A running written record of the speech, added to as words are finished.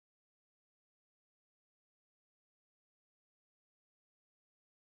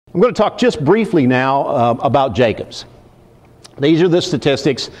I'm going to talk just briefly now about Jacobs. These are the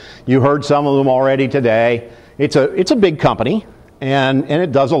statistics. You heard some of them already today. It's a big company, and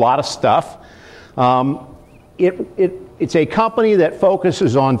it does a lot of stuff. It's a company that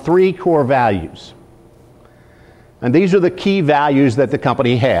focuses on 3 core values. And these are the key values that the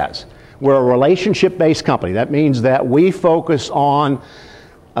company has. We're a relationship-based company. That means that we focus on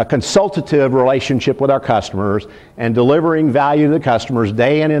a consultative relationship with our customers and delivering value to the customers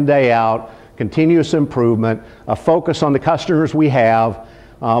day in and day out, continuous improvement, a focus on the customers we have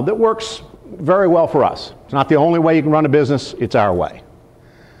that works very well for us. It's not the only way you can run a business, it's our way.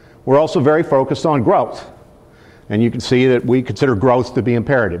 We're also very focused on growth. And you can see that we consider growth to be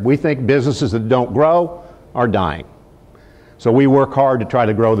imperative. We think businesses that don't grow are dying. So we work hard to try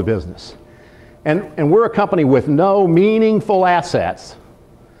to grow the business. And we're a company with no meaningful assets.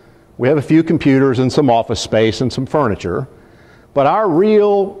 We have a few computers and some office space and some furniture. But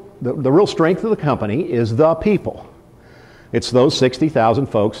the real strength of the company is the people. It's those 60,000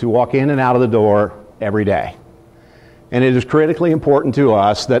 folks who walk in and out of the door every day. And it is critically important to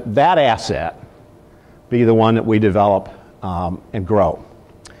us that that asset be the one that we develop and grow.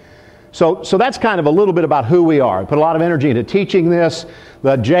 So that's kind of a little bit about who we are. I put a lot of energy into teaching this.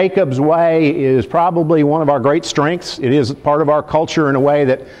 The Jacobs way is probably one of our great strengths. It is part of our culture in a way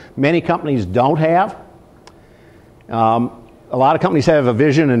that many companies don't have. A lot of companies have a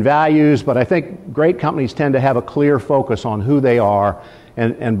vision and values, but I think great companies tend to have a clear focus on who they are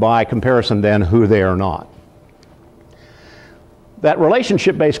and by comparison then who they are not. That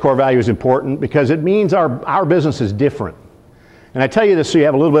relationship-based core value is important because it means our business is different. And I tell you this so you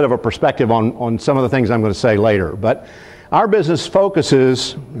have a little bit of a perspective on some of the things I'm going to say later. But our business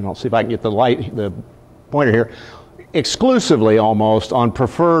focuses, and I'll see if I can get the pointer here, exclusively almost on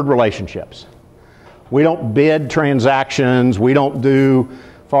preferred relationships. We don't bid transactions. We don't do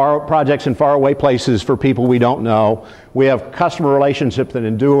projects in faraway places for people we don't know. We have customer relationships that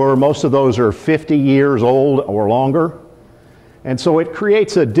endure. Most of those are 50 years old or longer. And so it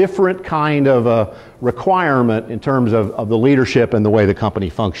creates a different kind of a requirement in terms of the leadership and the way the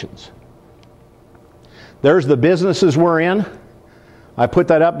company functions. There's the businesses we're in. I put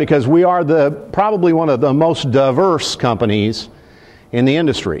that up because we are probably one of the most diverse companies in the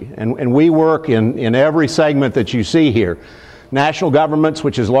industry. And we work in every segment that you see here. National governments,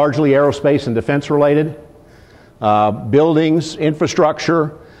 which is largely aerospace and defense related, buildings,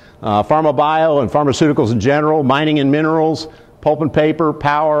 infrastructure, pharma bio and pharmaceuticals in general, mining and minerals, pulp and paper,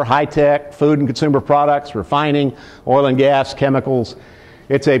 power, high-tech, food and consumer products, refining, oil and gas, chemicals.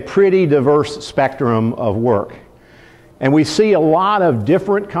 It's a pretty diverse spectrum of work. And we see a lot of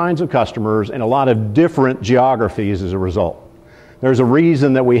different kinds of customers and a lot of different geographies as a result. There's a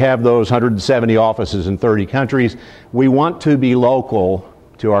reason that we have those 170 offices in 30 countries. We want to be local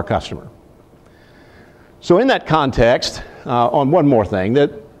to our customer. So in that context, on one more thing,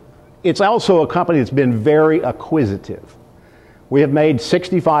 that it's also a company that's been very acquisitive. We have made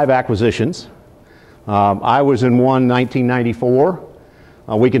 65 acquisitions. I was in one 1994.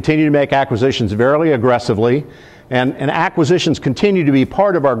 We continue to make acquisitions very aggressively, and acquisitions continue to be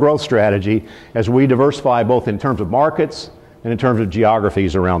part of our growth strategy as we diversify both in terms of markets and in terms of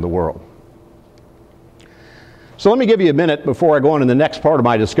geographies around the world. So let me give you a minute before I go on to the next part of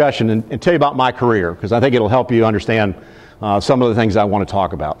my discussion and tell you about my career, because I think it'll help you understand some of the things I want to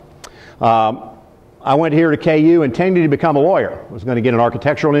talk about. I went here to KU intending to become a lawyer. I was going to get an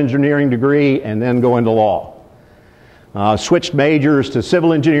architectural engineering degree and then go into law. Switched majors to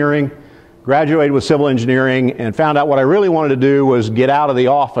civil engineering, graduated with civil engineering, and found out what I really wanted to do was get out of the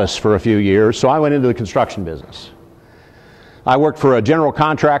office for a few years, so I went into the construction business. I worked for a general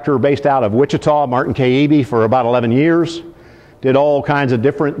contractor based out of Wichita, Martin K. Eby, for about 11 years. Did all kinds of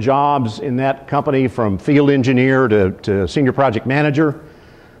different jobs in that company, from field engineer to senior project manager.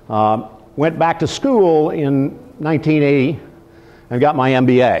 Went back to school in 1980 and got my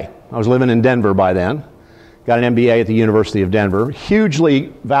MBA. I was living in Denver by then. Got an MBA at the University of Denver.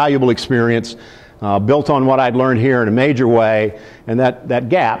 Hugely valuable experience, built on what I'd learned here in a major way, and that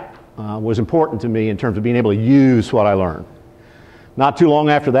gap was important to me in terms of being able to use what I learned. Not too long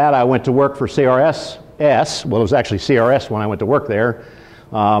after that, I went to work for CRS. Well, it was actually CRS when I went to work there,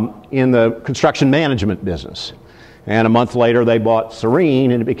 in the construction management business. And a month later, they bought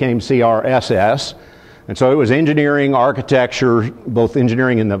Serene, and it became CRSS. And so it was engineering, architecture, both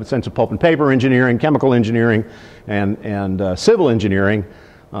engineering in the sense of pulp and paper engineering, chemical engineering, and civil engineering,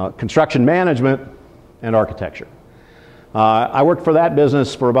 construction management, and architecture. I worked for that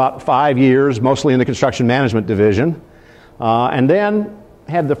business for about 5 years, mostly in the construction management division, and then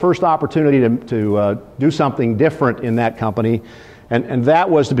had the first opportunity to do something different in that company And that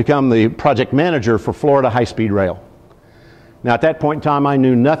was to become the project manager for Florida High-Speed Rail. Now, at that point in time, I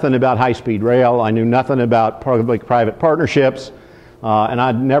knew nothing about high-speed rail. I knew nothing about public-private partnerships, and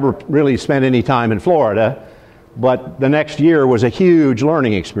I'd never really spent any time in Florida. But the next year was a huge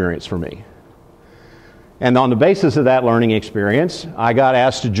learning experience for me. And on the basis of that learning experience, I got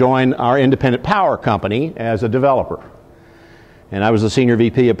asked to join our independent power company as a developer. And I was the senior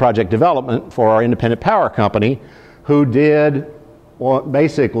VP of project development for our independent power company, who did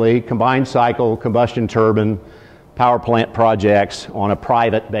basically combined cycle combustion turbine power plant projects on a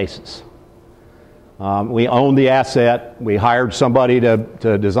private basis. We owned the asset. We hired somebody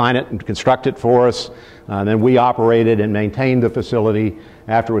to design it and construct it for us. Then we operated and maintained the facility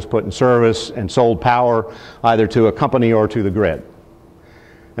after it was put in service and sold power either to a company or to the grid.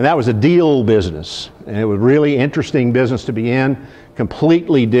 And that was a deal business. And it was a really interesting business to be in,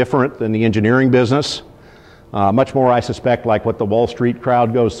 completely different than the engineering business. Much more, I suspect, like what the Wall Street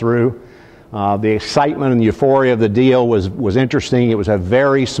crowd goes through. The excitement and the euphoria of the deal was interesting. It was a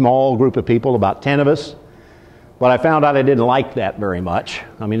very small group of people, about 10 of us. But I found out I didn't like that very much.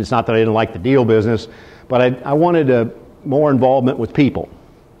 I mean, it's not that I didn't like the deal business, but I wanted more involvement with people.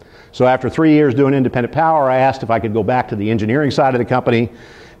 So after 3 years doing independent power, I asked if I could go back to the engineering side of the company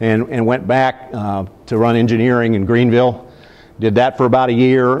and went back to run engineering in Greenville. Did that for about a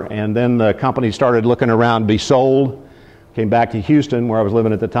year, and then the company started looking around to be sold. Came back to Houston, where I was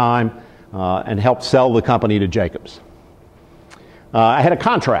living at the time, and helped sell the company to Jacobs. I had a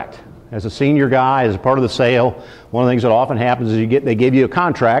contract as a senior guy, as a part of the sale. One of the things that often happens is they give you a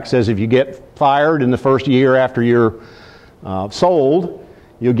contract, says if you get fired in the first year after you're sold,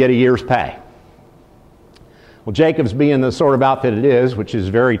 you'll get a year's pay. Well, Jacobs, being the sort of outfit it is, which is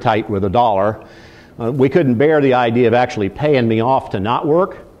very tight with a dollar, we couldn't bear the idea of actually paying me off to not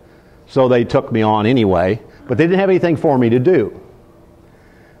work, so they took me on anyway, but they didn't have anything for me to do.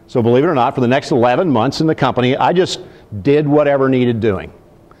 So believe it or not, for the next 11 months in the company, I just did whatever needed doing.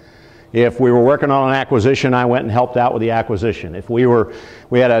 If we were working on an acquisition, I went and helped out with the acquisition. If we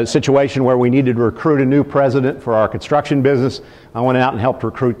had a situation where we needed to recruit a new president for our construction business, I went out and helped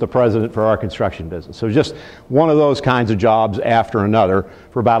recruit the president for our construction business. So it was just one of those kinds of jobs after another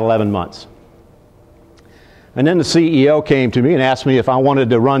for about 11 months. And then the CEO came to me and asked me if I wanted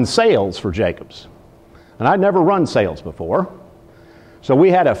to run sales for Jacobs. And I'd never run sales before. So we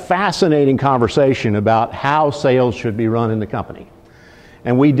had a fascinating conversation about how sales should be run in the company.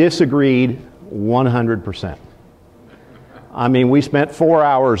 And we disagreed 100%. I mean, we spent 4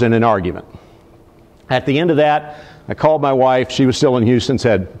 hours in an argument. At the end of that, I called my wife. She was still in Houston,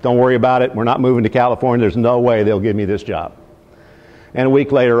 said, "Don't worry about it. We're not moving to California. There's no way they'll give me this job." And a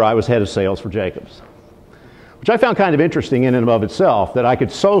week later, I was head of sales for Jacobs, which I found kind of interesting in and of itself, that I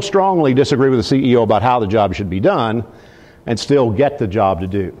could so strongly disagree with the CEO about how the job should be done and still get the job to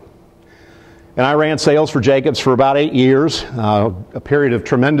do. And I ran sales for Jacobs for about 8 years, a period of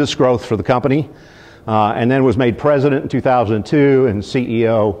tremendous growth for the company, and then was made president in 2002 and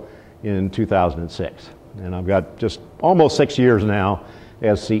CEO in 2006. And I've got just almost 6 years now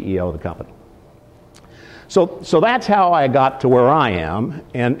as CEO of the company. So that's how I got to where I am.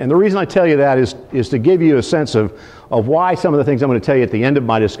 And the reason I tell you that is to give you a sense of why some of the things I'm going to tell you at the end of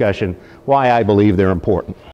my discussion, why I believe they're important.